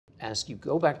ask you,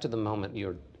 go back to the moment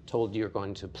you're told you're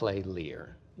going to play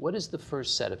Lear. What is the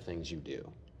first set of things you do?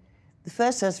 The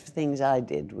first set of things I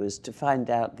did was to find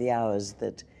out the hours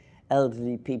that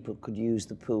elderly people could use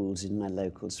the pools in my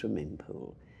local swimming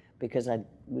pool, because I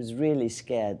was really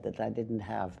scared that I didn't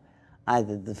have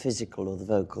either the physical or the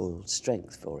vocal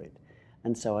strength for it.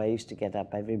 And so I used to get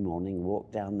up every morning,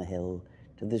 walk down the hill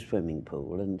to the swimming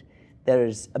pool, and there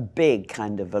is a big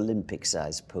kind of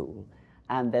Olympic-sized pool,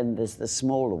 and then there's the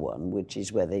smaller one, which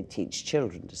is where they teach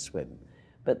children to swim.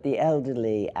 But the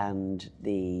elderly and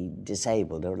the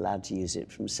disabled are allowed to use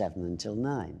it from 7 until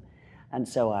 9. And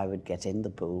so I would get in the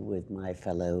pool with my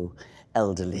fellow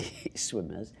elderly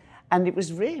swimmers, and it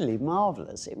was really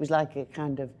marvelous. It was like a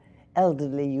kind of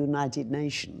elderly United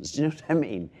Nations, do you know what I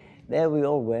mean? There we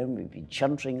all were, and we'd be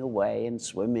chuntering away and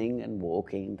swimming and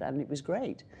walking, and it was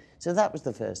great. So that was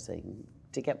the first thing,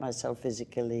 to get myself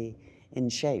physically in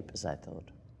shape, as I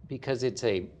thought. Because it's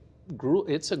a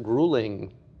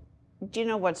grueling... Do you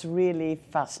know what's really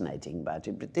fascinating about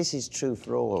it? But this is true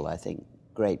for all, I think,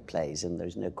 great plays, and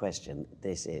there's no question that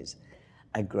this is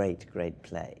a great, great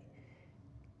play.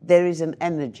 There is an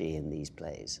energy in these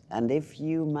plays, and if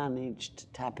you manage to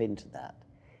tap into that,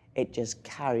 it just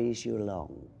carries you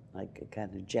along, like a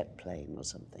kind of jet plane or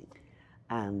something.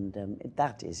 And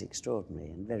that is extraordinary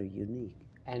and very unique.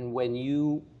 And when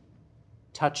you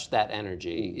touch that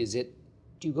energy,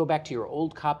 do you go back to your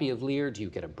old copy of Lear? Do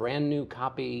you get a brand new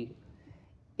copy?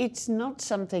 It's not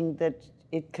something that,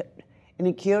 in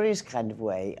a curious kind of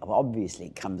way, obviously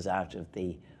comes out of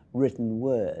the written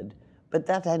word, but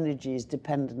that energy is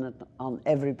dependent on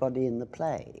everybody in the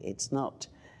play. It's not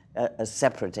a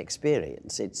separate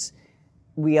experience.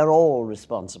 We are all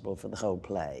responsible for the whole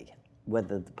play,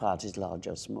 whether the part is large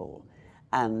or small.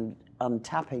 And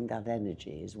untapping that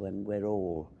energy is when we're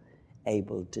all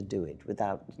able to do it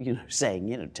without,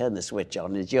 saying, turn the switch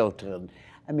on, it's your turn.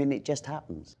 I mean, it just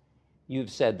happens.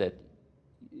 You've said that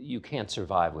you can't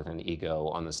survive with an ego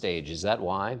on the stage. Is that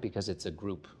why? Because it's a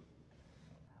group?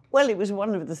 Well, it was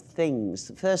one of the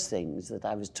first things that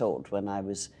I was taught when I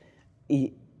was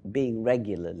being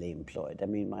regularly employed. I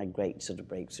mean, my great sort of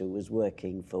breakthrough was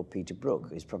working for Peter Brook,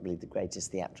 who's probably the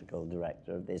greatest theatrical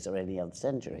director of this or any other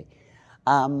century.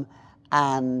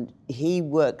 And he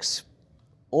works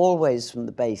always from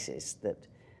the basis that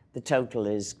the total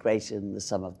is greater than the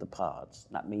sum of the parts.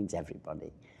 That means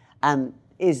everybody. And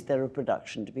is there a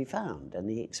production to be found? And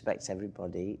he expects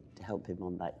everybody to help him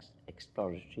on that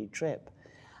exploratory trip.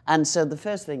 And so the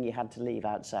first thing you had to leave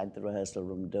outside the rehearsal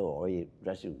room door, or your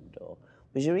dressing room door,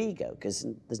 was your ego, because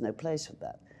there's no place for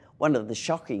that. One of the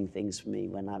shocking things for me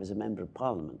when I was a member of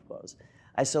Parliament was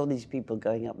I saw these people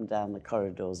going up and down the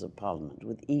corridors of Parliament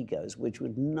with egos which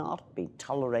would not be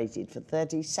tolerated for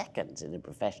 30 seconds in a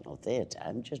professional theatre,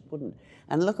 and just wouldn't.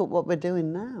 And look at what we're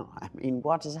doing now. I mean,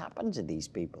 what has happened to these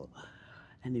people?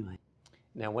 Anyway.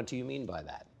 Now, what do you mean by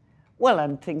that? Well,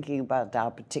 I'm thinking about our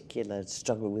particular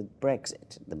struggle with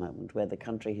Brexit at the moment, where the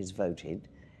country has voted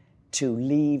to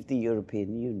leave the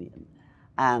European Union.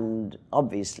 And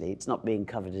obviously, it's not being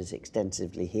covered as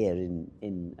extensively here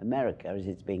in America as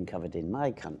it's being covered in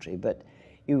my country, but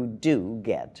you do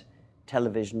get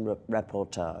television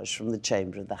reportage from the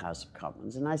chamber of the House of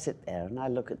Commons, and I sit there and I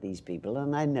look at these people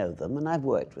and I know them and I've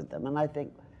worked with them, and I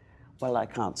think, well, I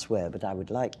can't swear, but I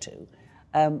would like to.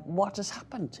 What has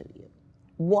happened to you?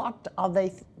 What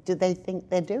do they think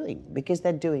they're doing? Because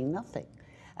they're doing nothing.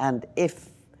 And if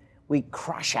we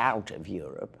crash out of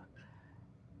Europe,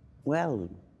 well,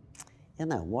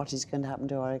 what is going to happen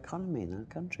to our economy in our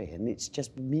country? And it's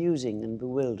just bemusing and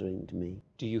bewildering to me.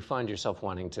 Do you find yourself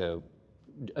wanting to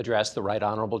address the right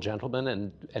honourable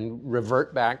gentleman and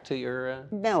revert back to your...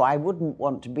 No, I wouldn't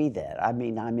want to be there. I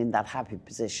mean, I'm in that happy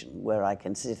position where I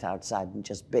can sit outside and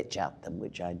just bitch at them,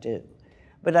 which I do.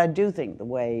 But I do think the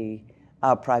way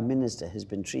our Prime Minister has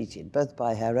been treated, both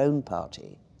by her own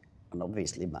party, and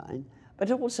obviously mine,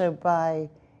 but also by,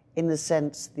 in a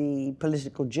sense, the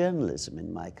political journalism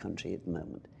in my country at the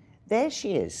moment. There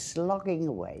she is, slogging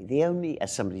away, the only,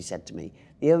 as somebody said to me,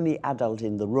 the only adult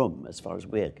in the room, as far as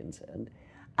we're concerned,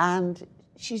 and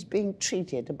she's being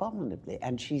treated abominably,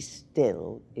 and she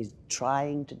still is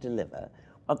trying to deliver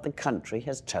what the country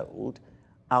has told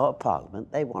our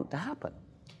Parliament they want to happen.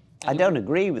 I don't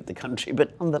agree with the country,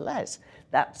 but nonetheless,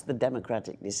 that's the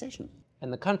democratic decision.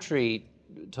 And the country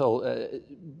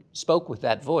spoke with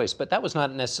that voice, but that was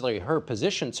not necessarily her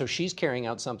position, so she's carrying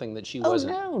out something that she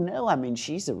wasn't. Oh, no, I mean,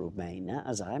 she's a Remainer,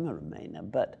 as I'm a Remainer,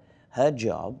 but her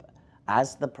job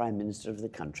as the Prime Minister of the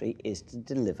country is to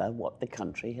deliver what the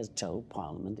country has told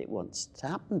Parliament it wants to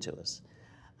happen to us.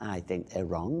 I think they're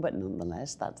wrong, but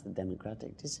nonetheless, that's the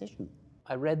democratic decision.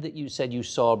 I read that you said you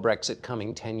saw Brexit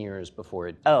coming 10 years before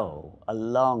it. Oh, a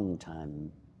long time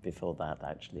before that,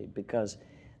 actually, because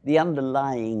the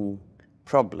underlying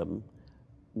problem,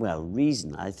 well,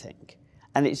 reason, I think,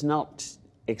 and it's not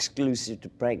exclusive to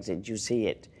Brexit, you see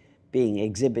it being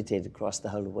exhibited across the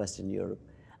whole of Western Europe,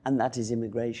 and that is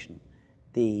immigration.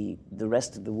 The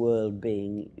rest of the world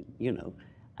being, you know,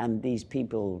 and these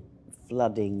people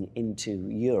flooding into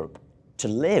Europe to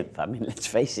live. I mean, let's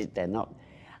face it, they're not,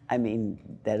 I mean,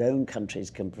 their own countries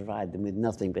can provide them with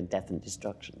nothing but death and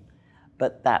destruction.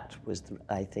 But that was,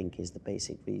 I think, is the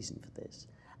basic reason for this.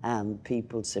 And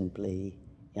people simply,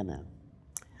 you know,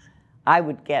 I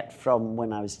would get from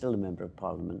when I was still a member of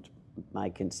Parliament, my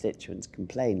constituents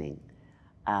complaining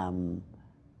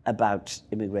about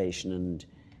immigration and,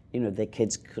 you know, their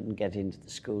kids couldn't get into the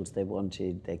schools they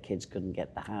wanted, their kids couldn't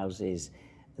get the houses,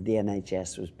 the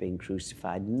NHS was being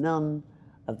crucified. None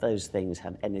of those things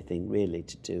had anything really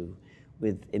to do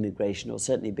with immigration, or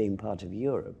certainly being part of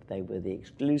Europe. They were the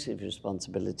exclusive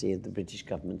responsibility of the British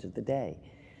government of the day.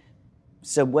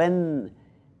 So when,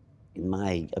 in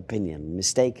my opinion,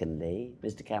 mistakenly,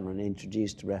 Mr. Cameron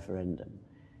introduced a referendum,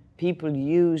 people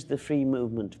used the free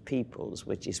movement of peoples,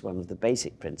 which is one of the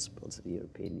basic principles of the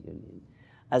European Union,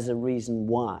 as a reason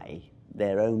why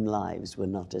their own lives were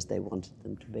not as they wanted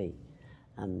them to be.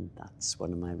 And that's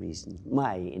one of my reasons,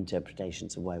 my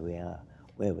interpretations of why we are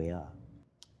where we are.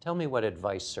 Tell me what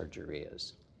advice surgery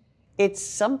is. It's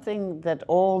something that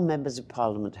all members of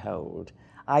Parliament hold.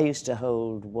 I used to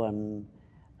hold one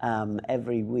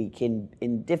every week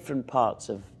in different parts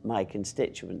of my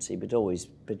constituency, but always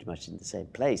pretty much in the same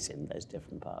place in those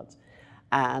different parts.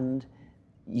 And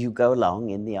you go along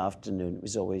in the afternoon. It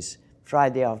was always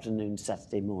Friday afternoon,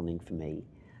 Saturday morning for me.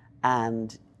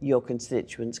 And your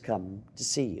constituents come to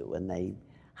see you and they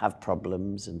have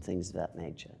problems and things of that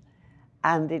nature.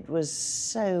 And it was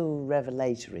so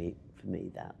revelatory for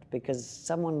me, that, because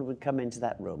someone would come into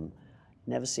that room,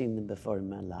 never seen them before in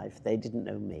my life, they didn't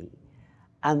know me,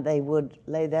 and they would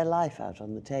lay their life out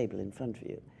on the table in front of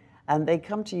you. And they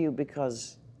come to you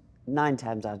because 9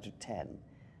 times out of 10,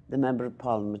 the Member of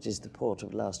Parliament is the port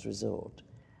of last resort.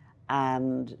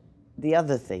 And the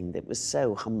other thing that was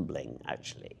so humbling,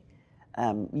 actually,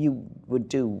 you would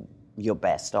do your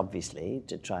best, obviously,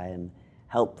 to try and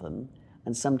help them,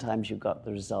 and sometimes you got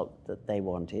the result that they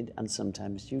wanted, and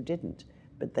sometimes you didn't.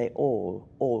 But they all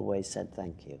always said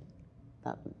thank you.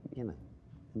 That, you know,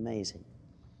 amazing.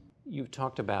 You've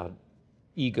talked about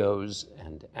egos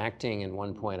and acting. In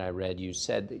one point I read, you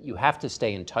said that you have to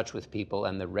stay in touch with people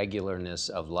and the regularness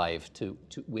of life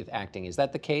with acting. Is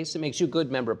that the case? It makes you a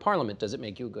good member of Parliament. Does it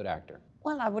make you a good actor?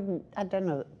 Well, I don't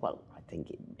know, well, I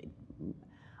think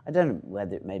I don't know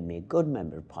whether it made me a good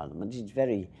member of Parliament. It's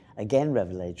very, again,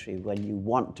 revelatory when you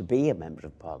want to be a member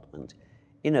of Parliament.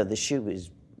 You know, the shoe is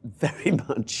very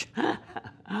much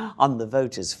on the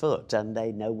voter's foot, and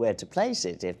they know where to place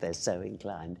it if they're so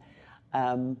inclined.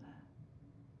 I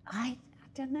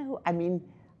don't know. I mean,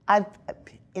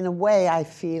 in a way, I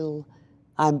feel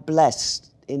I'm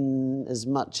blessed in as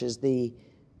much as the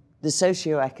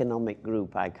socioeconomic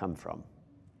group I come from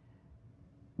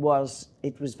was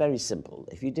very simple.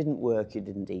 If you didn't work, you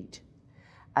didn't eat.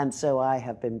 And so I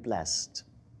have been blessed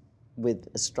with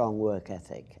a strong work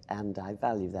ethic, and I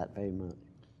value that very much.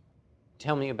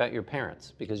 Tell me about your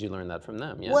parents, because you learned that from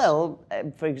them, yes? Well,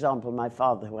 for example, my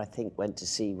father, who I think went to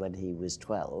sea when he was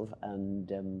 12,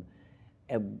 and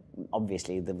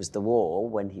obviously there was the war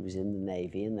when he was in the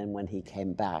Navy, and then when he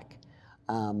came back,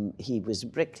 he was a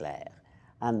bricklayer.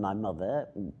 And my mother,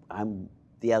 I'm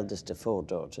the eldest of 4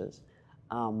 daughters,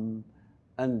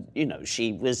 and, you know,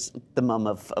 she was the mum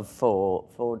of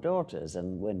four daughters.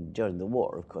 And during the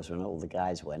war, of course, when all the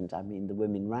guys went, I mean, the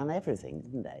women ran everything,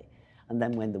 didn't they? And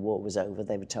then when the war was over,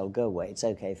 they were told, go away, it's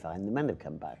okay, fine, the men have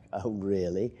come back. Oh,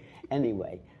 really?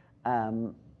 Anyway,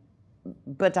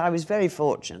 but I was very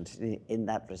fortunate in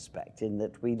that respect, in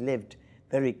that we lived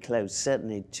very close,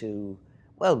 certainly to,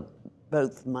 well,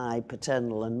 both my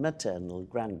paternal and maternal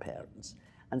grandparents.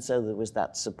 And so there was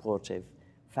that supportive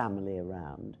family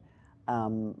around.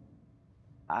 And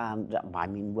I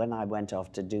mean, when I went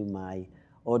off to do my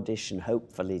audition,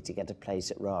 hopefully to get a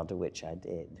place at RADA, which I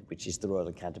did, which is the Royal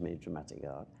Academy of Dramatic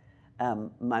Art,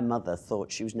 my mother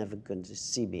thought she was never going to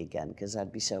see me again because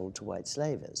I'd be sold to white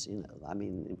slavers, you know. I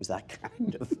mean, it was that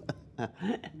kind of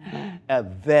a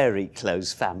very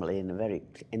close family and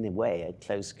in a way, a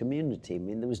close community. I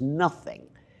mean, there was nothing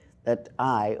that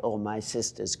I or my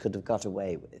sisters could have got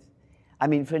away with. I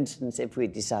mean, for instance, if we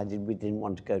decided we didn't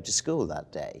want to go to school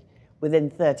that day, within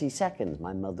 30 seconds,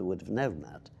 my mother would have known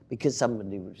that, because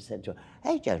somebody would have said to her,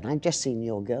 "Hey, Joan, I've just seen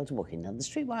your girls walking down the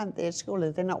street. Why aren't they at school?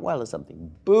 Are they not well or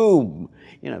something?" Boom!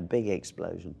 You know, big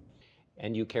explosion.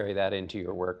 And you carry that into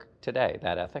your work today,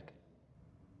 that ethic?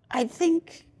 I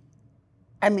think,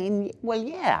 I mean, well,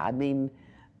 yeah, I mean,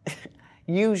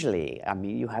 usually, I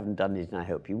mean, you haven't done it, and I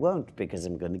hope you won't, because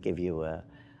I'm going to give you a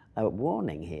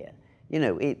warning here. You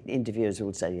know, interviewers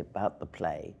will say about the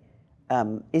play,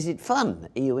 is it fun?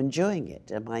 Are you enjoying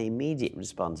it? And my immediate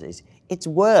response is, it's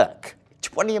work.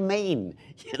 What do you mean?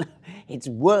 You know, it's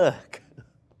work.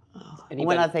 And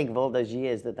when I think of all those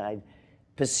years that I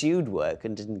pursued work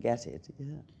and didn't get it,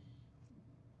 yeah.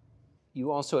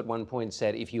 You also at one point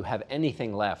said, if you have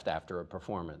anything left after a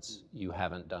performance, you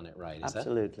haven't done it right. Is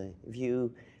Absolutely. If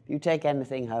you take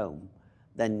anything home,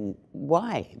 then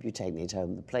why have you taken it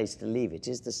home? The place to leave it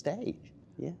is the stage.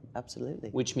 Yeah, absolutely.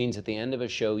 Which means at the end of a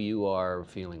show, you are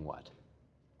feeling what?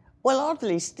 Well,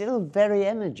 oddly, still very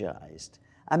energized.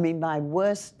 I mean, my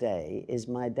worst day is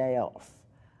my day off,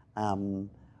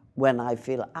 when I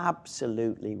feel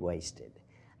absolutely wasted.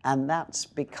 And that's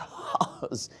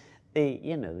because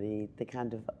the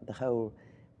kind of the whole,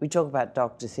 we talk about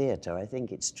doctor theatre, I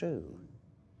think it's true.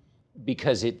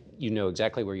 Because you know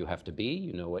exactly where you have to be,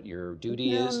 you know what your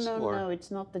duty is? No,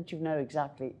 it's not that you know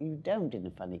exactly, you don't in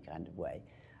a funny kind of way.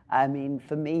 I mean,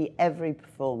 for me, every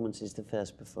performance is the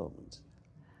first performance.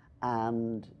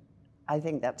 And I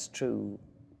think that's true,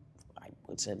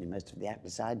 well, certainly most of the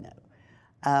actors I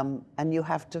know. And you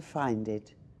have to find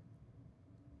it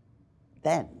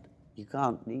then. You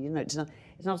can't, you know, it's not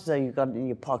as though you've got it in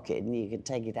your pocket and you can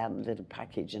take it out in a little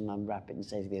package and unwrap it and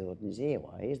say to the audience, here,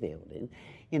 why, here's the audience.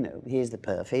 You know, here's the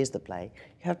perf, here's the play.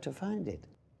 You have to find it.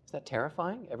 Is that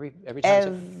terrifying? Every time?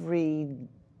 Every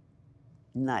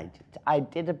night. I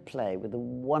did a play with a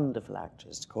wonderful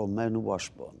actress called Mona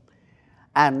Washburn.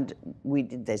 And we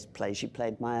did this play. She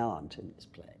played my aunt in this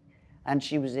play. And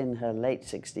she was in her late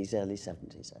 60s, early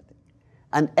 70s, I think.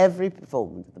 And every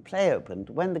performance, the play opened,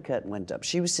 when the curtain went up,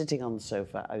 she was sitting on the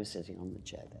sofa, I was sitting on the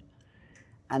chair there.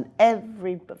 And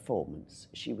every performance,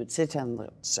 she would sit on the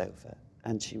sofa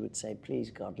and she would say,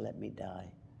 "Please, God, let me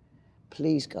die.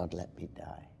 Please, God, let me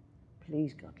die.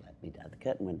 Please, God, let me die." The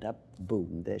curtain went up,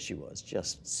 boom, there she was,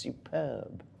 just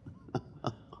superb.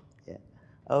 Yeah.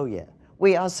 Oh, yeah.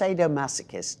 We are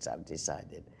sadomasochists, I've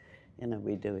decided. You know,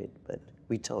 we do it, but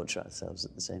we torture ourselves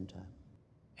at the same time.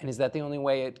 And is that the only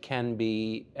way it can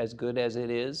be as good as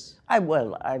it is?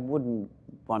 Well, I wouldn't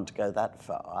want to go that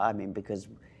far. I mean, because,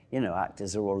 you know,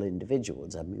 actors are all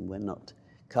individuals. I mean, we're not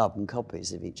carbon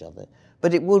copies of each other.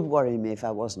 But it would worry me if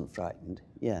I wasn't frightened.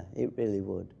 Yeah, it really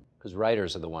would. Because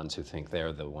writers are the ones who think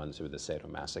they're the ones who are the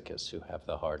sadomasochists, who have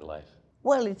the hard life.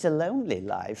 Well, it's a lonely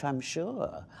life, I'm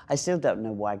sure. I still don't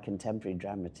know why contemporary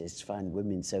dramatists find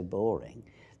women so boring.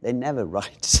 They never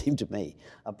write, seem to me,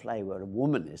 a play where a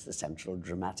woman is the central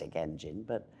dramatic engine,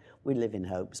 but we live in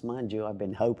hopes. Mind you, I've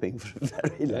been hoping for a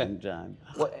very long time.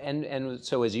 Well, and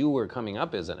so as you were coming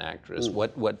up as an actress,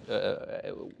 what kinds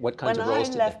of roles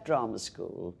did When I left drama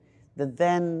school, the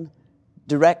then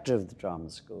director of the drama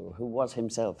school, who was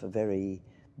himself a very,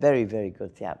 very, very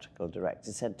good theatrical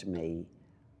director, said to me,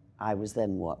 I was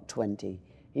then, 20?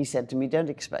 He said to me, "Don't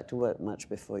expect to work much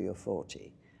before you're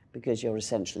 40. Because you're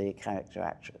essentially a character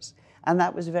actress." And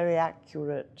that was a very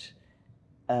accurate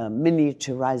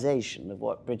miniaturization of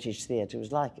what British theatre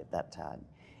was like at that time.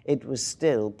 It was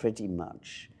still pretty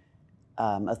much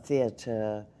a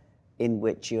theatre in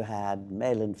which you had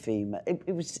male and female.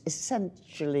 It was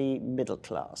essentially middle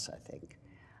class, I think.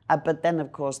 But then,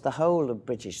 of course, the whole of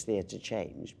British theatre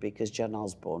changed because John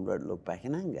Osborne wrote Look Back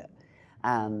in Anger.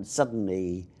 And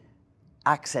suddenly,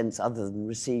 accents other than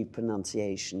received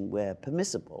pronunciation were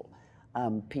permissible.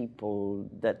 People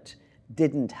that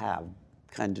didn't have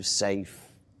kind of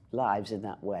safe lives in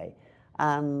that way.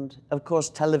 And of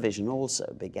course, television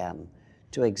also began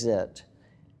to exert,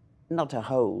 not a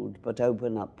hold, but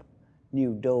open up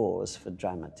new doors for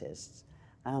dramatists.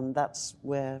 And that's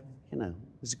where, you know,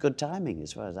 it was good timing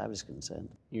as far as I was concerned.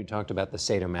 You talked about the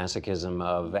sadomasochism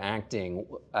of acting.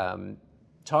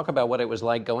 Talk about what it was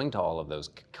like going to all of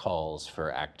those calls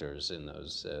for actors in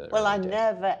those Well, I early days.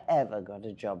 never, ever got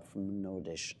a job from an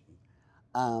audition.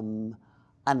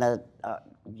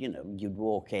 You know, you'd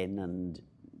walk in and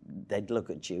they'd look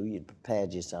at you, you'd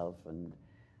prepared yourself, and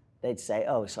they'd say,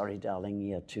 "Oh, sorry, darling,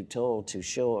 you're too tall, too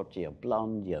short, you're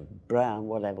blonde, you're brown,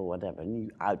 whatever, whatever,"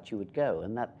 and out you would go.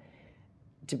 And that,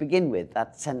 to begin with,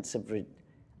 that sense of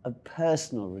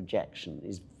personal rejection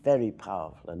is very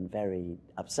powerful and very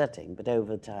upsetting, but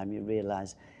over time you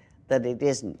realize that it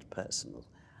isn't personal.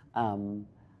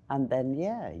 And then,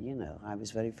 yeah, you know, I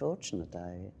was very fortunate.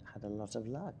 I had a lot of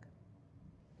luck.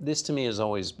 This to me has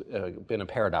always been a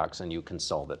paradox, and you can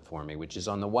solve it for me, which is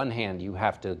on the one hand, you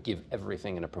have to give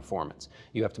everything in a performance.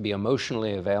 You have to be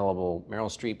emotionally available.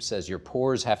 Meryl Streep says your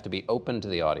pores have to be open to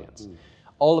the audience.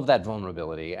 All of that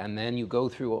vulnerability, and then you go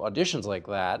through auditions like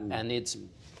that, and it's...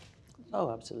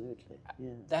 Oh, absolutely,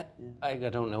 yeah. I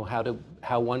don't know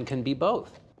how one can be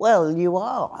both. Well, you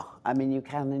are. I mean, you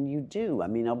can and you do. I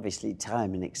mean, obviously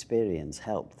time and experience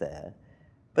help there.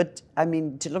 But, I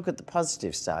mean, to look at the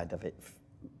positive side of it,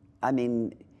 I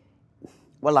mean,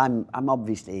 well, I'm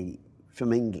obviously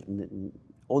from England, and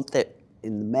although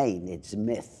in the main it's a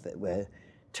myth that we're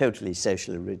totally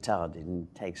socially retarded and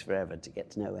it takes forever to get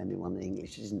to know anyone in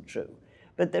English. It isn't true.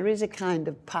 But there is a kind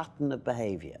of pattern of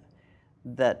behaviour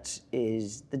that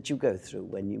you go through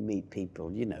when you meet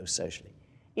people, you know, socially.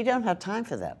 You don't have time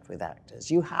for that with actors.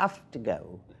 You have to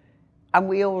go, and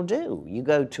we all do. You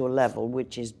go to a level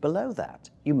which is below that.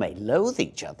 You may loathe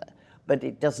each other, but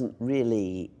it doesn't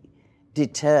really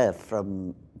deter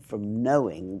from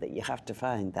knowing that you have to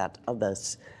find that other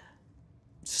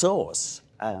source,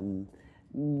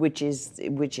 which is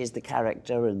the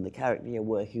character and the character you're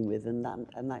working with, and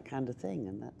that kind of thing,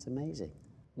 and that's amazing.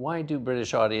 Why do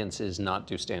British audiences not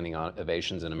do standing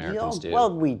ovations and Americans do?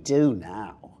 Well, we do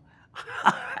now.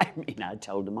 I mean, I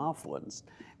told them off once.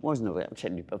 It wasn't about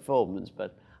any performance,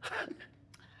 but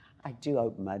I do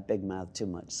open my big mouth too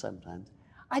much sometimes.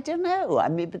 I don't know. I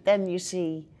mean, but then you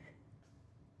see,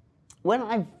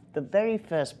 the very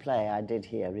first play I did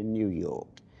here in New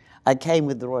York, I came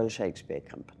with the Royal Shakespeare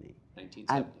Company.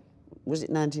 1970. Was it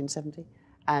 1970?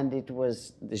 And it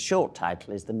was, the short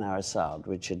title is The Marisade,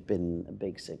 which had been a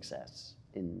big success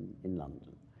in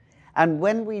London. And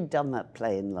when we'd done that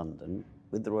play in London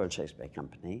with the Royal Shakespeare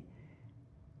Company,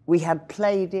 we had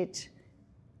played it,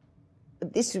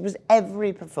 this was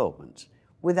every performance,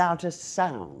 without a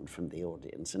sound from the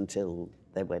audience until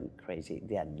they went crazy.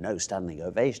 They had no standing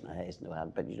ovation, I hasten to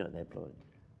add, but you know, they applauded.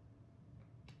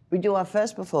 We do our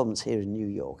first performance here in New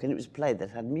York, and it was a play that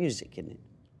had music in it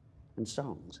and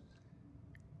songs.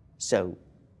 So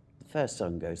the first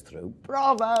song goes through,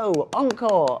 bravo,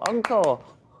 encore, encore.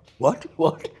 What?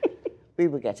 We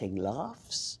were getting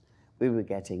laughs. We were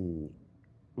getting,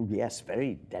 yes,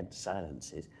 very dead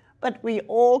silences. But we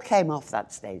all came off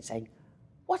that stage saying,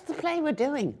 what's the play we're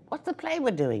doing? What's the play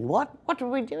we're doing? What are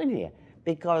we doing here?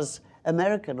 Because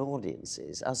American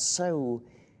audiences are so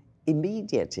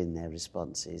immediate in their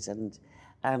responses,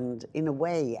 and in a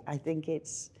way, I think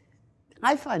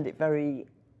I find it very,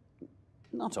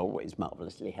 not always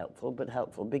marvelously helpful, but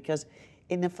helpful, because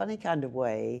in a funny kind of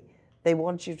way, they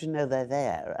want you to know they're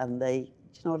there, and do you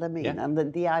know what I mean? Yeah. And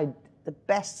the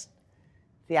best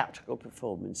theatrical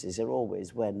performances are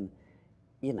always when,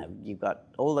 you know, you've got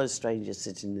all those strangers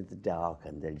sitting in the dark,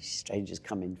 and the strangers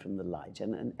come in from the light,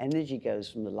 and energy goes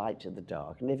from the light to the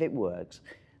dark, and if it works,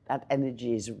 that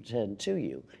energy is returned to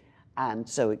you. And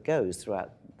so it goes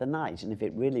throughout the night, and if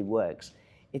it really works,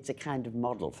 it's a kind of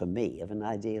model for me of an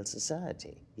ideal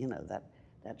society, you know,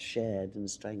 that shared and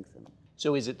strengthened.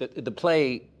 So is it that the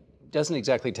play doesn't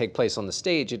exactly take place on the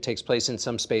stage, it takes place in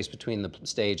some space between the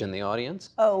stage and the audience?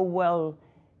 Oh, well,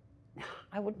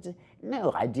 I wouldn't,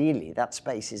 no, ideally that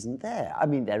space isn't there. I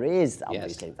mean, there is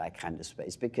obviously that kind of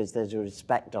space, because there's a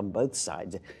respect on both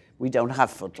sides. We don't have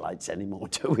footlights anymore,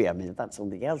 do we? I mean, that's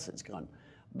something else that's gone.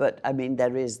 But I mean,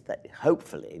 there is that,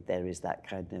 hopefully, there is that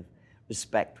kind of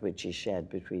respect which is shared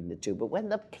between the two. But when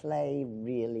the play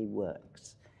really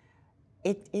works,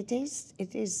 it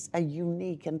is a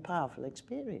unique and powerful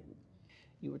experience.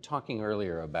 You were talking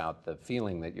earlier about the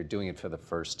feeling that you're doing it for the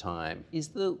first time.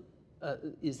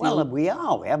 Well, we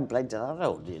haven't played to that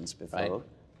audience before. Right.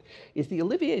 Is the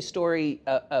Olivier story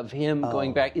of him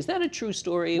going back, is that a true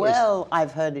story? Well,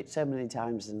 I've heard it so many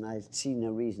times, and I see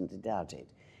no reason to doubt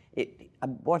it.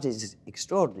 What is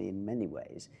extraordinary in many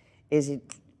ways is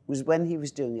it was when he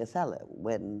was doing Othello,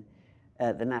 when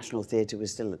the National Theatre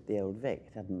was still at the Old Vic.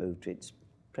 It hadn't moved to its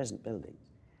present building.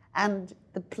 And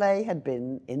the play had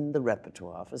been in the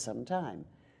repertoire for some time.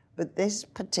 But this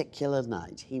particular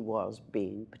night, he was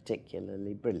being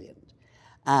particularly brilliant.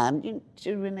 And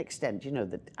to an extent, you know,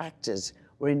 the actors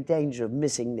were in danger of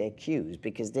missing their cues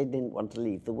because they didn't want to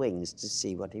leave the wings to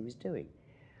see what he was doing.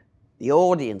 The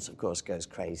audience, of course, goes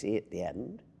crazy at the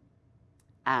end.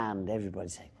 And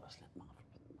everybody's saying, well, it's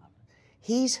marvelous.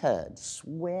 He's heard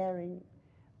swearing,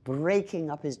 breaking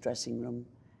up his dressing room,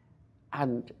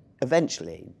 and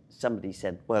eventually somebody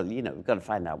said, well, you know, we've got to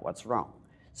find out what's wrong.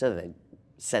 So they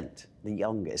sent the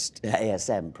youngest,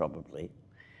 ASM probably,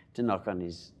 to knock on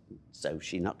his, so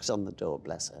she knocks on the door,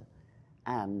 bless her,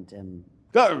 and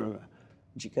go,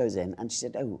 She goes in and she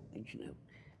said, oh,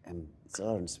 Sir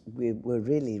Lawrence, we're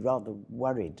really rather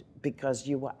worried because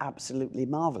you were absolutely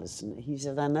marvellous. And he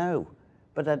said, I know,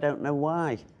 but I don't know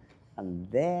why. And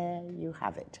there you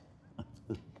have it.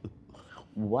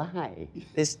 Why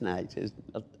this night is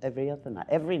not every other night,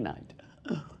 every night.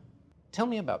 Tell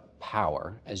me about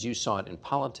power as you saw it in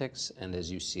politics and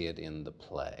as you see it in the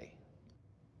play.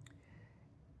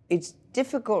 It's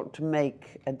difficult to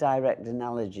make a direct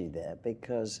analogy there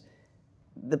because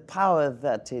the power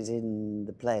that is in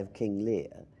the play of King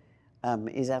Lear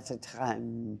is at a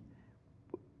time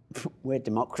where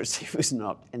democracy was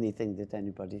not anything that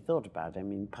anybody thought about. I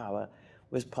mean, power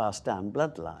was passed down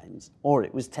bloodlines, or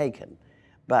it was taken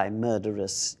by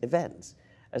murderous events.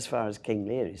 As far as King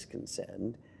Lear is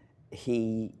concerned,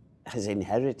 he has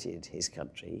inherited his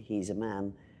country. He's a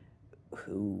man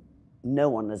who no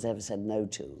one has ever said no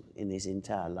to in his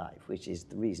entire life, which is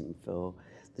the reason for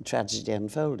the tragedy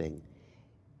unfolding.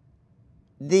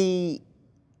 The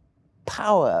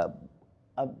power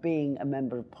of being a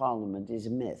member of parliament is a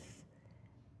myth,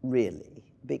 really,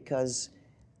 because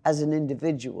as an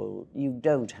individual, you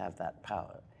don't have that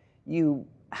power. You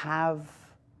have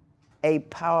a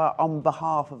power on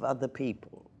behalf of other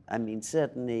people. I mean,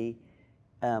 certainly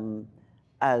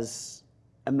as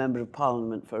a member of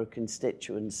parliament for a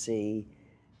constituency,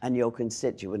 and your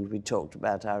constituent, we talked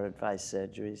about our advice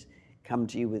surgeries, come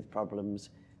to you with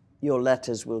problems, your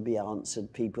letters will be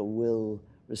answered, people will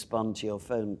respond to your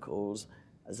phone calls.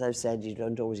 As I've said, you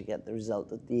don't always get the result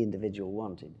that the individual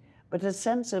wanted. But a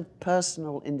sense of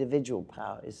personal individual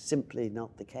power is simply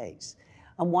not the case.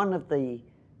 And one of the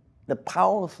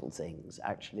powerful things,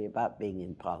 actually, about being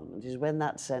in Parliament is when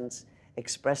that sense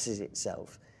expresses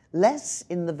itself, less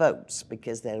in the votes,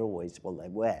 because they're always, well, they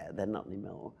were, they're not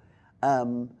anymore,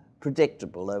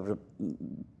 predictable over a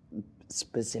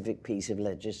specific piece of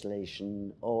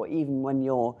legislation, or even when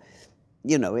you're,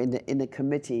 you know, in a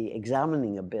committee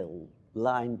examining a bill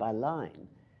line by line,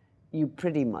 you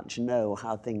pretty much know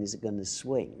how things are going to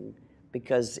swing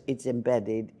because it's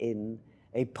embedded in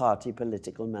a party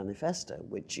political manifesto,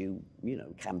 which you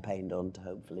campaigned on to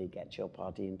hopefully get your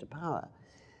party into power.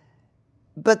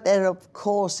 But there, of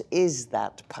course, is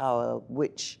that power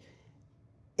which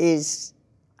is,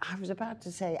 I was about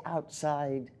to say,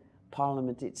 outside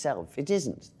Parliament itself. It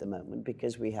isn't at the moment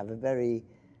because we have a very,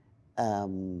 I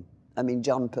mean,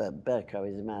 John Bercow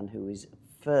is a man who is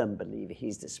a firm believer,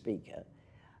 he's the Speaker,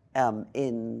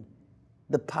 in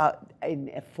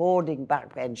affording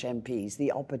backbench MPs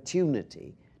the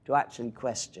opportunity to actually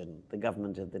question the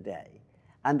government of the day.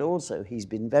 And also he's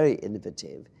been very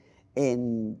innovative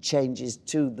in changes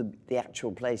to the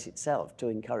actual place itself to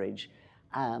encourage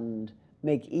and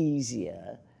make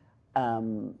easier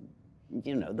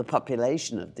the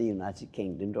population of the United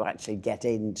Kingdom to actually get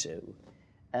into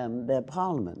their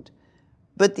parliament.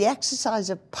 But the exercise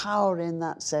of power in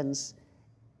that sense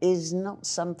is not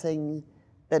something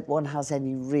that one has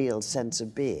any real sense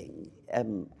of being.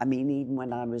 I mean, even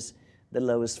when I was the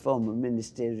lowest form of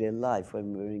ministerial life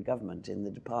when we were in government in the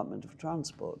Department of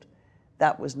Transport,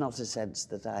 that was not a sense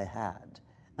that I had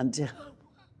until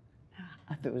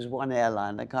there was one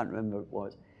airline, I can't remember what it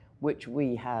was, which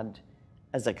we had,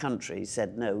 as a country,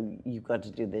 said, no, you've got to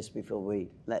do this before we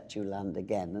let you land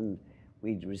again. And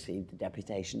we'd received the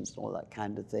deputations and all that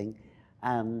kind of thing.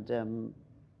 And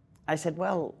I said,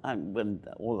 well, when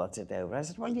all that is over, I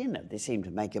said, well, they seem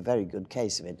to make a very good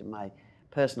case of it. And my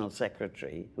personal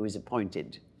secretary, who was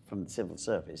appointed from the civil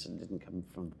service and didn't come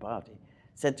from the party,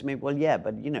 said to me, well, yeah,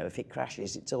 but, if it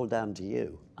crashes, it's all down to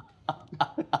you.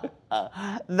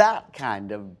 That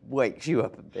kind of wakes you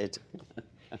up a bit.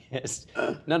 Yes.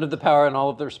 None of the power and all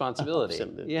of the responsibility.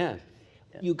 Absolutely. Yeah.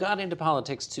 You got into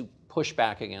politics to push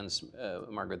back against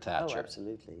Margaret Thatcher. Oh,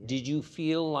 absolutely. Yeah. Did you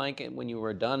feel like when you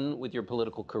were done with your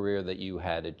political career that you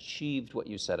had achieved what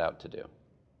you set out to do?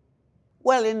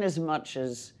 Well, in as much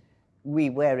as we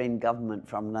were in government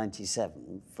from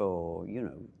 97 for,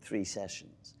 3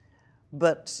 sessions.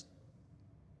 But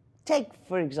take,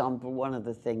 for example, one of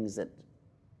the things that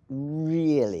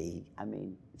really,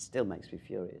 it still makes me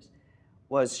furious,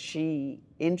 was she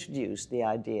introduced the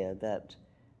idea that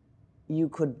you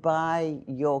could buy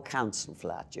your council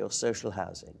flat, your social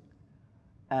housing,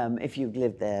 if you'd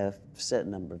lived there for a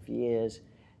certain number of years.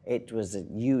 It was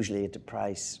usually at a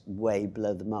price way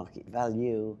below the market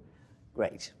value.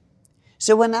 Great.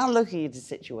 So we're now looking at a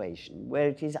situation where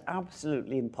it is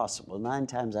absolutely impossible, 9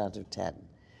 times out of 10,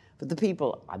 for the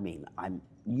people, I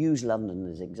use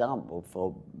London as an example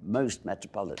for most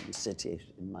metropolitan cities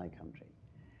in my country,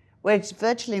 where it's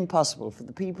virtually impossible for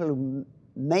the people who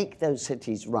make those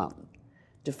cities run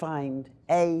to find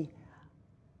a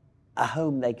a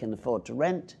home they can afford to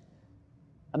rent,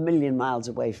 a million miles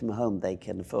away from a home they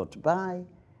can afford to buy,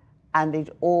 and it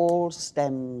all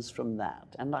stems from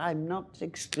that. And I'm not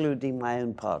excluding my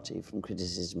own party from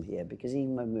criticism here, because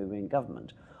even when we were in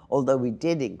government, although we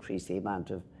did increase the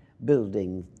amount of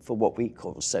building for what we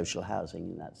call social housing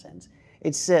in that sense,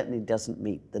 it certainly doesn't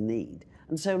meet the need.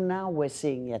 And so now we're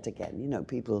seeing yet again, you know,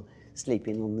 people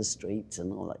sleeping on the streets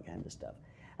and all that kind of stuff.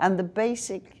 And the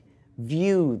basic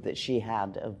view that she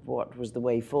had of what was the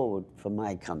way forward for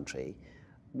my country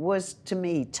was, to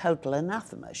me, total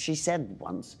anathema. She said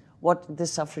once, "What did the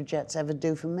suffragettes ever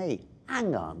do for me?"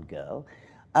 Hang on, girl.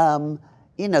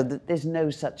 You know, that there's no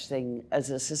such thing as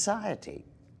a society.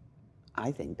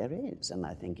 I think there is, and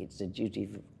I think it's a duty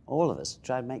for all of us to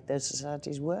try and make those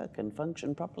societies work and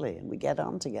function properly, and we get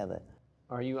on together.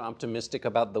 Are you optimistic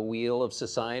about the wheel of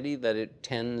society, that it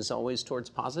tends always towards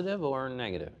positive or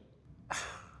negative?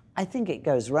 I think it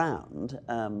goes round,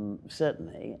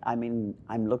 certainly. I mean,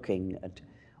 I'm looking at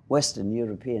Western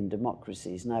European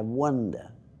democracies, and I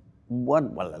wonder,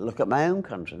 well, I look at my own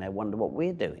country and I wonder what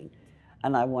we're doing,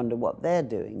 and I wonder what they're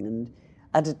doing. And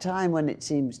at a time when it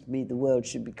seems to me the world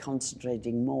should be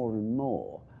concentrating more and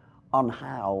more on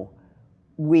how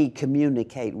we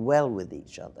communicate well with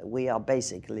each other. We are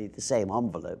basically the same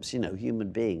envelopes, you know,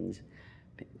 human beings.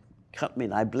 Cut me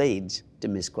and I bleed, to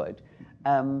misquote.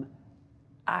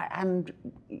 And,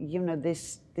 you know,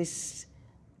 this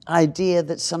idea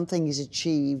that something is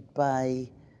achieved by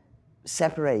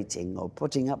separating or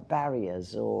putting up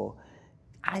barriers, or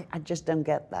I just don't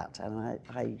get that. And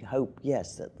I hope,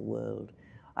 yes, that the world,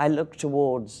 I look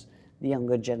towards the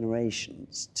younger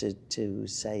generations to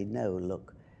say, no,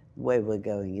 look, the way we're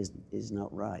going is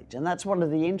not right. And that's one of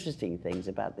the interesting things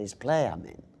about this play I'm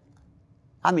in.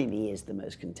 I mean, he is the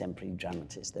most contemporary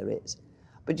dramatist there is.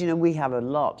 But, you know, we have a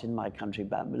lot in my country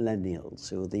about millennials,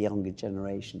 who are the younger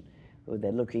generation, who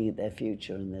they're looking at their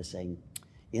future and they're saying,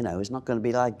 you know, it's not going to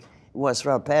be like it was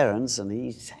for our parents. And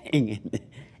he's saying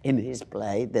in his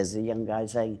play, there's a young guy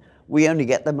saying, we only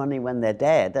get the money when they're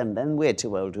dead, and then we're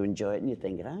too old to enjoy it. And you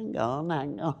think, hang on.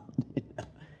 You know,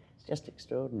 it's just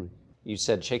extraordinary. You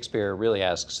said Shakespeare really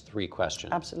asks 3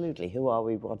 questions. Absolutely. Who are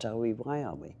we? What are we? Why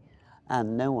are we?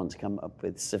 And no one's come up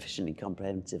with sufficiently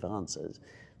comprehensive answers.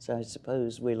 So I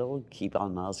suppose we'll all keep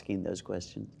on asking those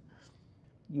questions.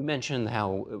 You mentioned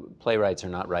how playwrights are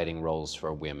not writing roles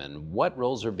for women. What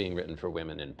roles are being written for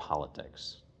women in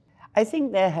politics? I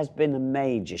think there has been a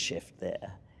major shift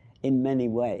there in many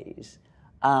ways.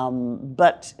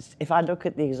 But if I look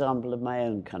at the example of my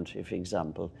own country, for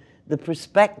example, the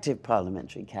prospective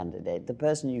parliamentary candidate, the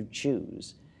person you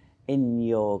choose in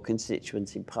your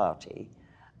constituency party,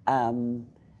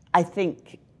 I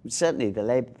think certainly the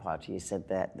Labour Party has said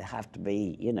that there have to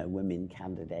be, you know, women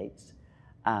candidates.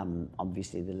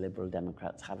 Obviously the Liberal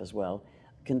Democrats have as well.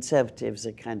 Conservatives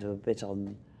are kind of a bit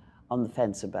on the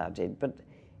fence about it, but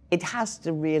it has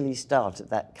to really start at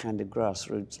that kind of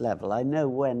grassroots level. I know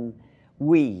when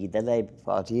we, the Labour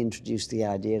Party, introduced the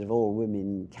idea of all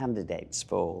women candidates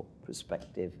for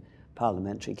prospective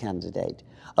parliamentary candidate,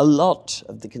 a lot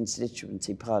of the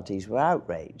constituency parties were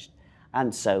outraged.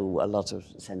 And so a lot of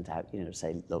sent out, you know,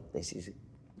 say, look, this is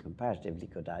a comparatively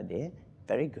good idea,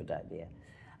 very good idea.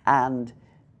 And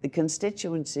the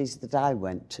constituencies that I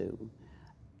went to,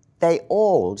 they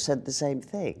all said the same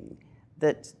thing,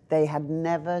 that they had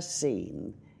never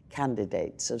seen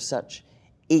candidates of such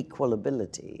equal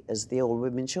ability as the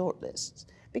all-women shortlists.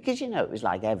 Because, you know, it was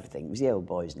like everything. It was the old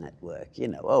boys network, you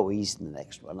know, oh, he's the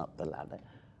next one up the ladder.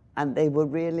 And they were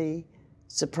really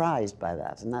surprised by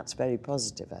that, and that's very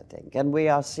positive, I think. And we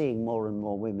are seeing more and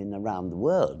more women around the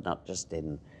world, not just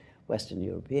in Western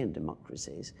European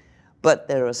democracies. But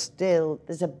there's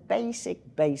a basic,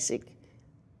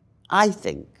 I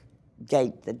think,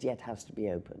 gate that yet has to be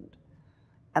opened.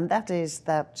 And that is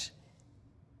that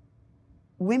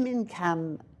women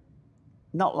can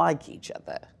not like each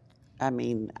other. I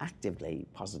mean, actively,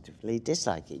 positively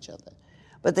dislike each other.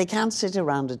 But they can sit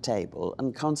around a table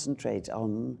and concentrate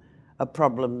on a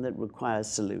problem that requires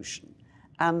solution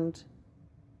and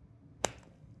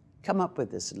come up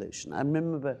with a solution. I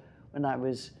remember when I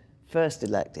was first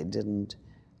elected, and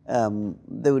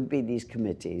there would be these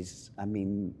committees. I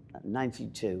mean,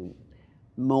 92,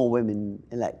 more women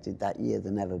elected that year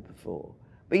than ever before.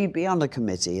 But you'd be on a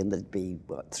committee and there'd be,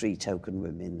 what, 3 token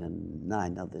women and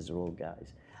 9 others are all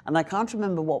guys. And I can't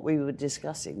remember what we were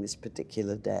discussing this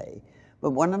particular day,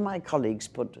 but one of my colleagues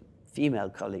female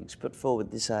colleagues put forward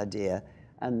this idea,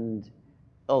 and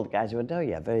all the guys went, oh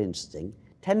yeah, very interesting.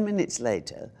 10 minutes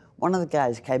later, one of the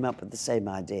guys came up with the same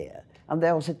idea, and they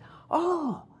all said,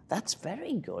 oh, that's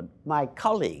very good. My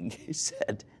colleague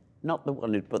said, not the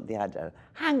one who put the idea.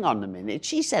 Hang on a minute,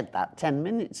 she said that 10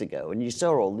 minutes ago, and you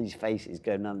saw all these faces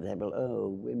going on the table. Oh,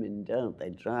 women don't, they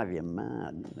drive you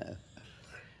mad, you know.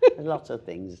 There's lots of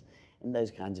things in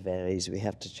those kinds of areas we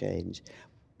have to change.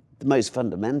 The most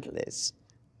fundamental is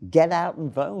get out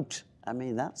and vote. I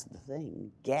mean, that's the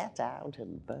thing. Get out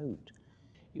and vote.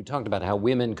 You talked about how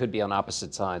women could be on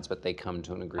opposite sides, but they come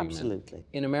to an agreement. Absolutely.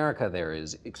 In America, there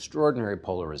is extraordinary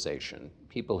polarization.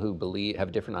 People who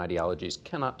have different ideologies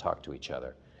cannot talk to each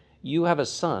other. You have a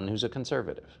son who's a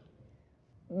conservative.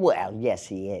 Well, yes,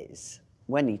 he is.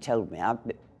 When he told me, I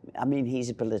mean, he's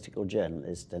a political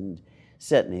journalist, and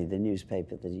certainly the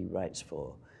newspaper that he writes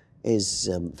for is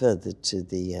further to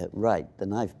the right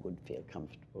than I would feel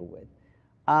comfortable with.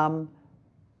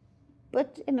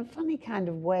 But in a funny kind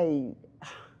of way,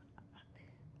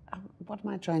 what am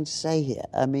I trying to say here?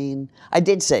 I mean, I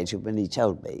did say to him when he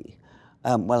told me,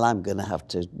 well, I'm going to have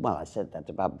to, well, I said that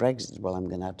about Brexit, well, I'm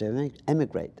going to have to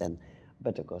emigrate then.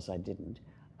 But of course I didn't.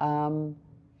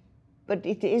 But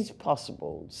it is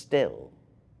possible still,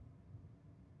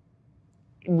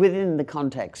 within the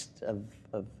context of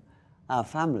our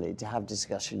family, to have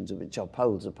discussions which are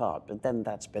poles apart. But then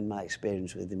that's been my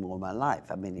experience with him all my life.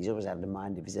 I mean, he's always had a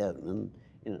mind of his own and,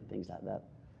 you know, things like that.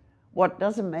 What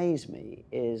does amaze me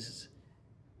is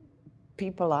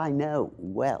people I know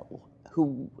well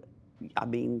who, I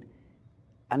mean,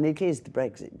 and it is the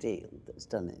Brexit deal that's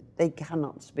done it, they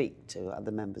cannot speak to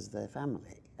other members of their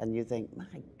family. And you think,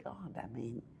 my God, I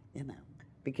mean, you know,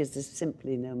 because there's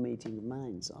simply no meeting of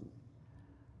minds on.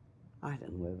 I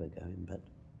don't know where we're going, but.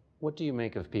 What do you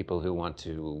make of people who want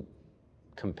to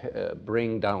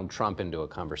bring Donald Trump into a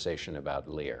conversation about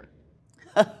Lear?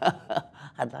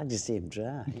 I'd like to see him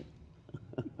try.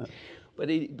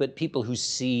 But people who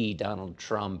see Donald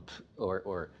Trump,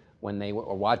 or when they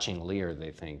are watching Lear,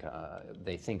 they think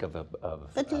of.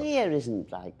 But Lear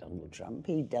isn't like Donald Trump.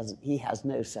 He has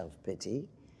no self-pity.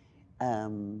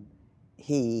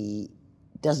 He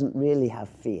doesn't really have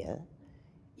fear.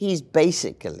 He's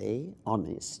basically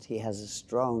honest. He has a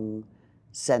strong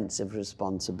sense of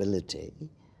responsibility.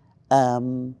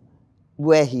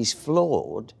 Where he's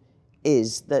flawed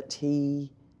is that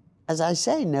he, as I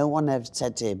say, no one ever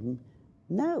said to him,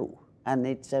 no. And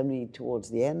it's only towards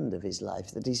the end of his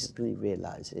life that he suddenly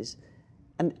realizes,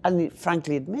 and he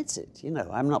frankly admits it, you know,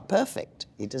 I'm not perfect.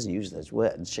 He doesn't use those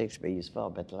words. Shakespeare used far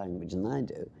better language than I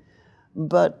do.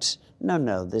 But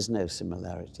no, there's no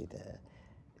similarity there.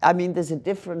 I mean, there's a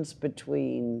difference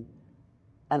between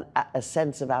a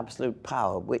sense of absolute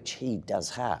power, which he does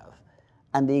have,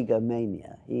 and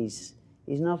egomania. He's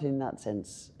not in that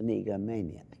sense an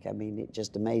egomaniac. I mean, it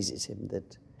just amazes him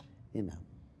that, you know.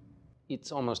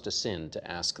 It's almost a sin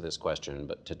to ask this question,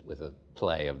 but with a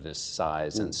play of this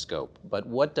size and scope. But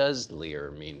what does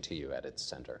Lear mean to you at its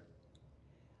center?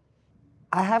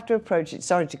 I have to approach it,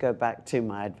 sorry to go back to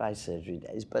my advice surgery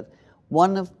days, but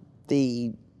one of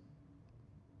the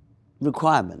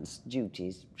requirements,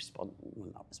 duties, well,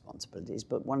 not responsibilities,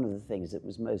 but one of the things that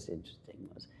was most interesting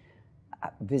was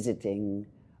visiting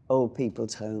old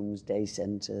people's homes, day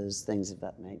centres, things of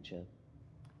that nature.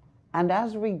 And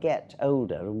as we get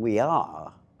older, and we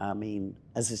are, I mean,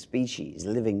 as a species,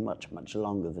 living much, much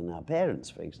longer than our parents,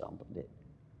 for example, did,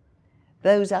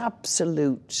 those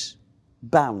absolute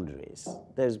boundaries,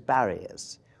 those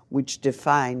barriers, which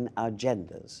define our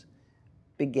genders,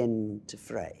 begin to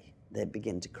fray. They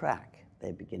begin to crack.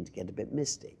 They begin to get a bit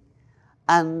misty.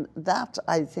 And that,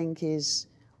 I think, is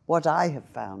what I have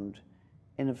found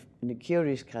in a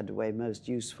curious kind of way most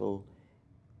useful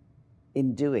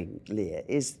in doing Lear,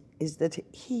 is that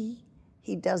he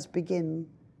does begin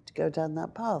to go down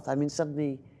that path. I mean,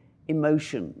 suddenly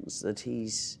emotions that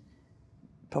he's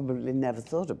probably never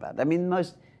thought about. I mean,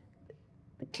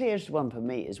 the clearest one for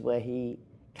me is where he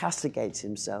castigates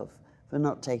himself for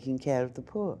not taking care of the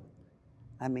poor.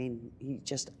 I mean, he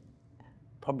just,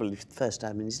 probably for the first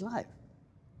time in his life,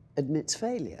 admits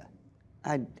failure.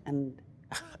 And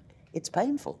it's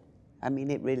painful. I mean,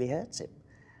 it really hurts him.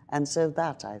 And so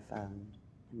that I found,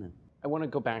 you know. I want to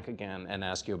go back again and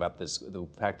ask you about this, the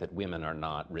fact that women are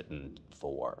not written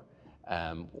for.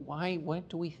 Why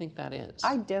do we think that is?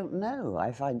 I don't know.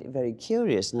 I find it very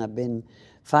curious, and I've been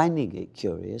finding it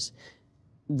curious,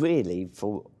 really,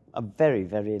 for a very,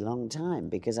 very long time,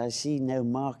 because I see no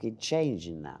marked change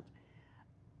in that.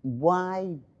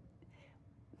 Why?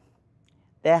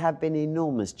 There have been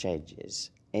enormous changes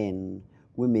in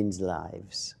women's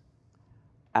lives.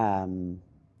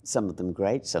 Some of them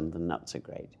great, some of them not so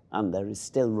great. And there is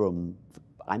still room.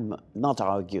 I'm not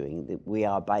arguing that we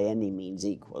are by any means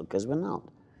equal, because we're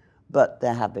not. But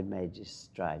there have been major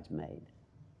strides made.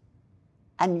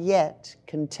 And yet,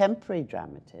 contemporary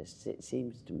dramatists, it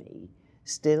seems to me,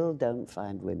 still don't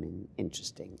find women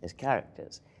interesting as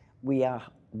characters. We are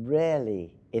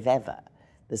rarely, if ever,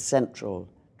 the central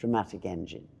dramatic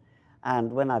engine.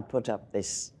 And when I put up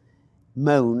this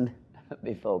moan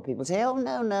before, people say, oh,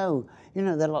 no, no, you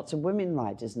know, there are lots of women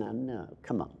writers now. No,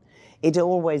 come on. It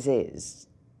always is.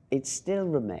 It still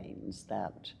remains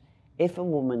that if a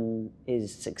woman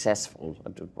is successful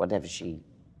at whatever she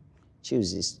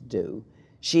chooses to do,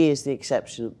 she is the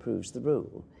exception that proves the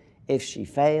rule. If she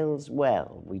fails,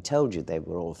 well, we told you they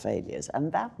were all failures.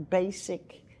 And that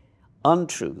basic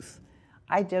untruth,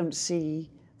 I don't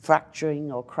see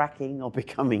fracturing or cracking or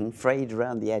becoming frayed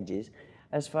around the edges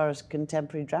as far as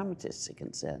contemporary dramatists are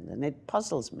concerned. And it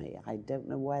puzzles me. I don't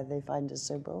know why they find us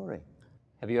so boring.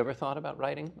 Have you ever thought about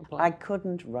writing a play? I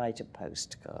couldn't write a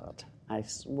postcard. I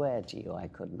swear to you, I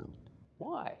could not.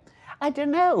 Why? I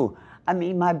don't know. I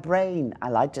mean, my brain, I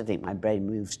like to think my brain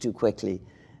moves too quickly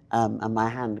and my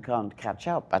hand can't catch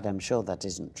up, but I'm sure that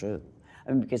isn't true.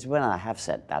 I mean, because when I have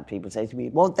said that, people say to me,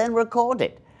 well, then record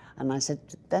it. And I said,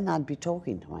 then I'd be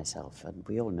talking to myself, and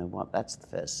we all know what that's the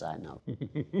first sign of.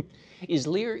 Is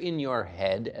Lear in your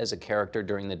head as a character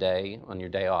during the day, on your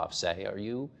day off, say? Are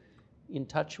you in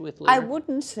touch with Lear? I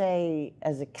wouldn't say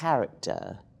as a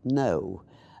character, no.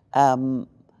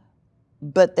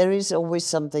 But there is always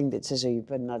something that says, oh, you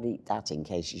better not eat that in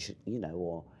case you should, you know,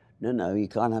 or no, you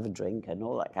can't have a drink and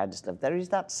all that kind of stuff. There is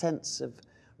that sense of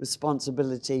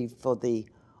responsibility for the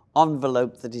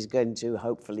envelope that is going to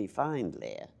hopefully find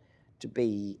Lear to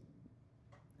be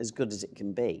as good as it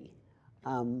can be.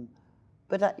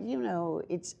 But, you know,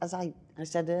 it's, as I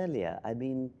said earlier, I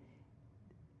mean,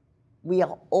 we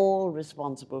are all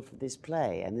responsible for this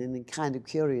play, and in a kind of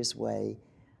curious way,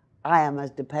 I am as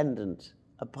dependent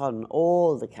upon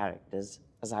all the characters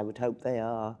as I would hope they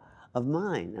are of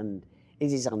mine. And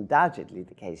it is undoubtedly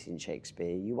the case in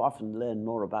Shakespeare. You often learn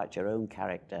more about your own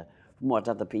character from what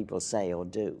other people say or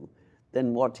do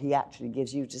than what he actually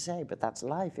gives you to say. But that's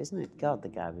life, isn't it? God, the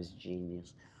guy was a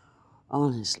genius.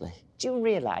 Honestly. Do you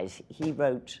realise he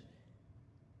wrote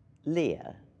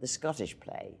Lear, the Scottish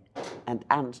play, and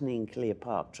Antony and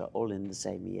Cleopatra all in the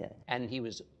same year? And he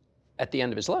was at the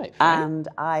end of his life, right? And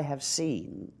I have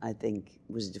seen, I think,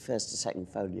 was it the first or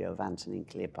second folio of Antony and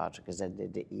Cleopatra, because I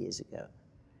did it years ago.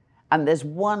 And there's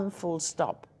one full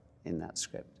stop in that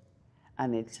script,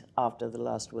 and it's after the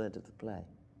last word of the play.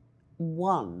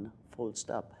 One full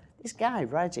stop. This guy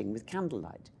writing with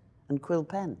candlelight and quill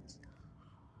pens.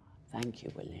 Thank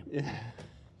you, William.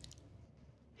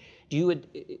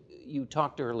 You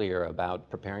talked earlier about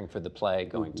preparing for the play,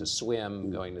 going to swim,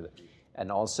 going to the, and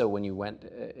also when you went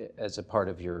as a part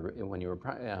of your, when you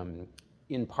were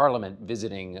in Parliament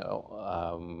visiting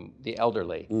the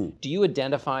elderly. Do you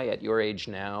identify at your age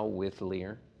now with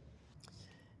Lear?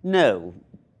 No.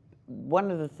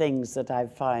 One of the things that I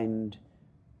find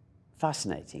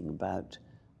fascinating about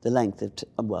the length of,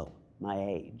 well, my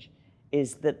age,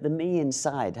 is that the me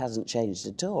inside hasn't changed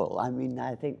at all. I mean,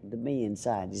 I think the me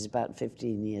inside is about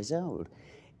 15 years old.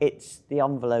 It's the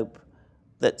envelope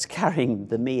that's carrying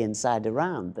the me inside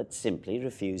around that simply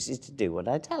refuses to do what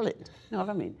I tell it. You know what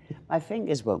I mean? My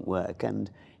fingers won't work, and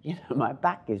you know, my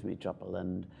back gives me trouble,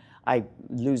 and I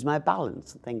lose my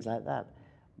balance and things like that.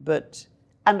 But,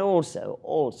 and also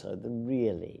the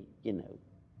really, you know,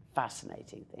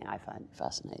 fascinating thing I find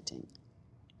fascinating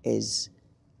is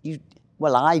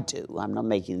well, I do. I'm not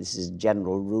making this as a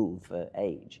general rule for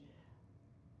age.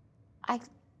 I'm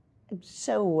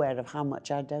so aware of how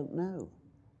much I don't know.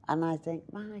 And I think,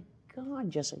 my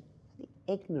God, you're so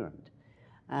ignorant.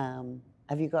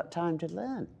 Have you got time to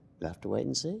learn? You'll have to wait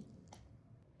and see.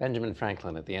 Benjamin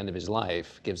Franklin, at the end of his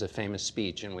life, gives a famous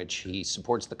speech in which he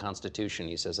supports the Constitution.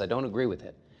 He says, I don't agree with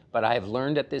it, but I have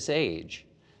learned at this age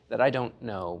that I don't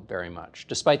know very much,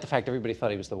 despite the fact everybody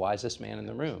thought he was the wisest man in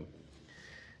the room.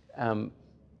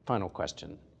 Final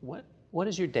question. What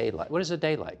is your day like? What is a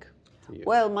day like for you?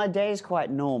 Well, my day is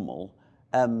quite normal,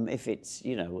 if it's,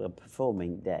 you know, a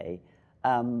performing day.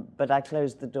 But I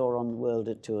close the door on the world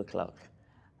at 2 o'clock.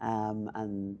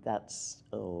 And that's,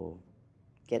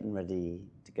 getting ready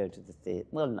to go to the theatre.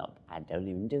 Well, no, I don't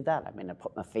even do that. I mean, I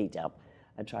put my feet up.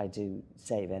 I try to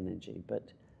save energy.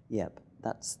 But, yep,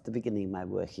 that's the beginning of my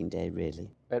working day, really.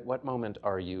 At what moment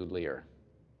are you Lear?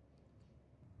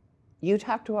 You'd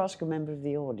have to ask a member of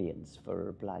the audience for a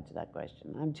reply to that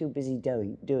question. I'm too busy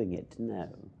doing it to know.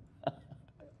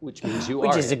 Which means you are.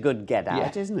 Which is a good get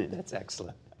out, isn't it? That's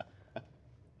excellent.